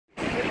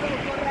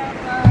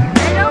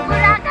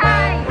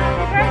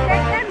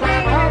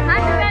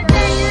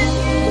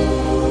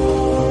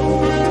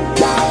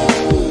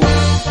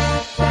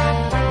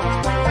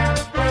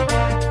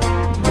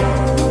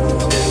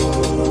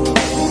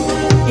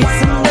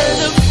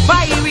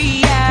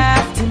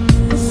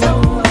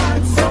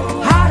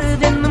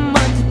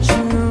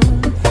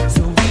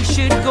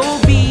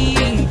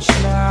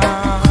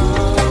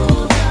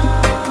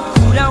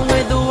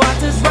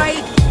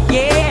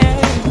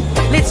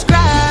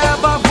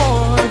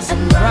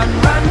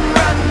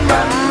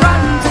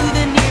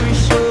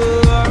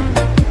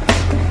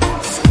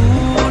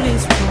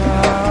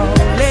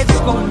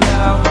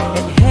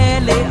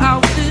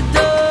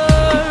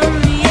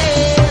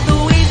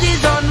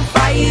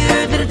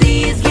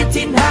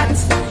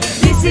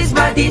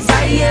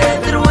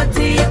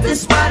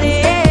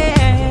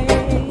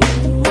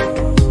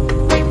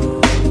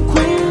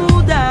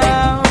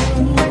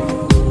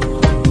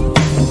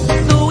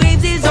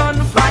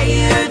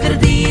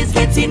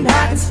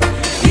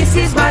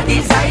This is my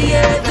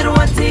desire that I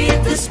want to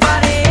hit the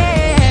spot.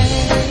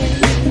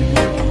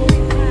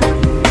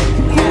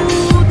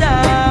 Cool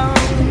down.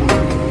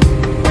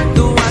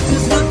 The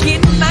water's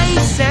looking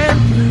nice and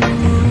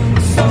blue,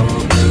 so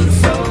blue,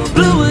 so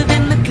bluer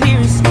than the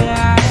clear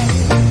sky.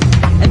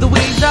 And the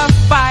waves are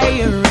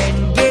fire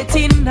and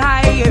getting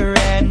higher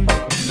and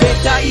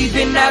better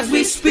even as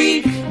we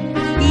speak.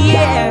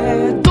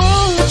 Yeah,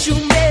 don't you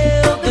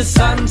melt the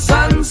sun,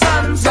 sun,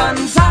 sun,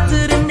 sun's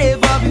hotter than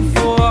ever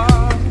before.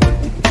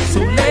 So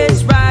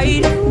let's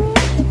ride,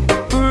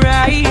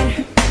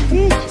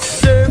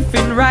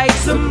 surfing right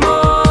some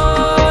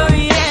more.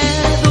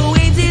 Yeah, the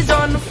waves is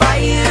on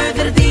fire,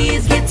 the day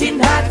is getting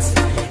hot.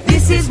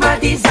 This is my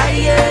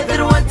desire that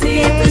I want to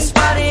hit the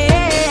spot.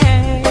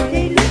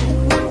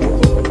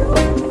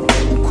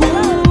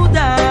 Cool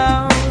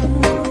down.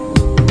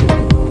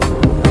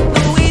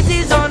 The waves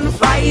is on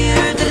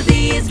fire, the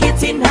day is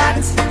getting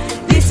hot.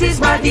 This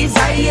is my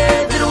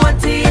desire that I want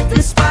to hit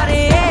the spot.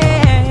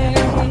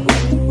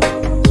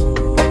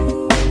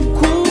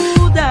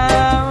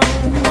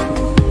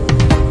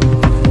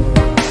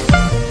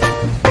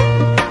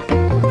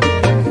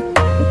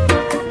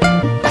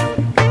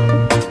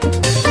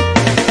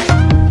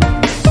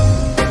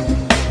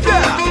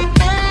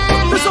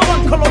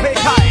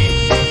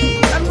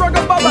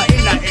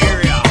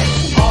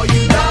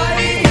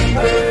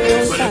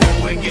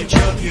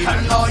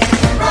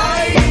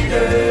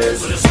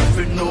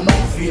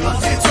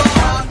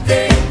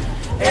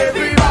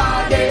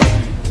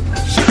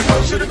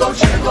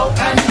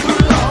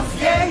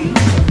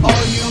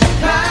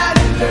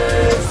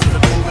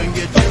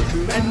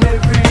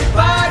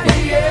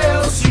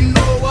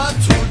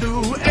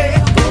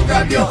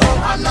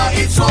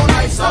 It's so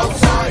nice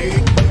outside.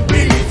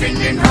 We living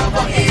in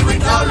Hawaii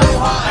with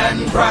aloha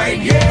and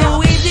pride, yeah. The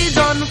waves is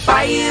on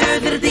fire,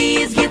 the day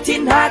is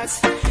getting hot.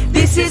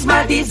 This is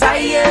my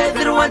desire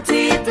that I want to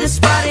hit the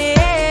spot.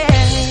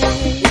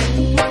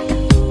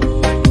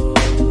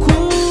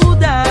 Cool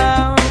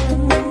down.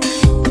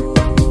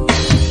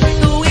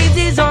 The waves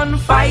is on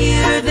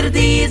fire, the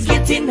day is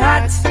getting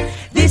hot.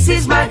 This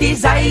is my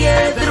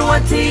desire that I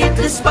want to hit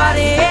the spot.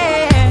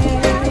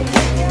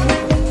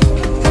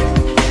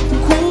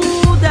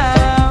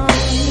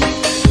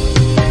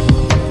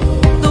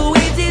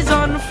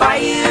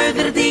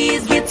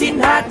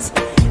 Hot.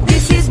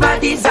 This is my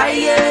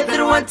desire that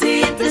I want to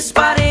hit the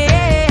spot.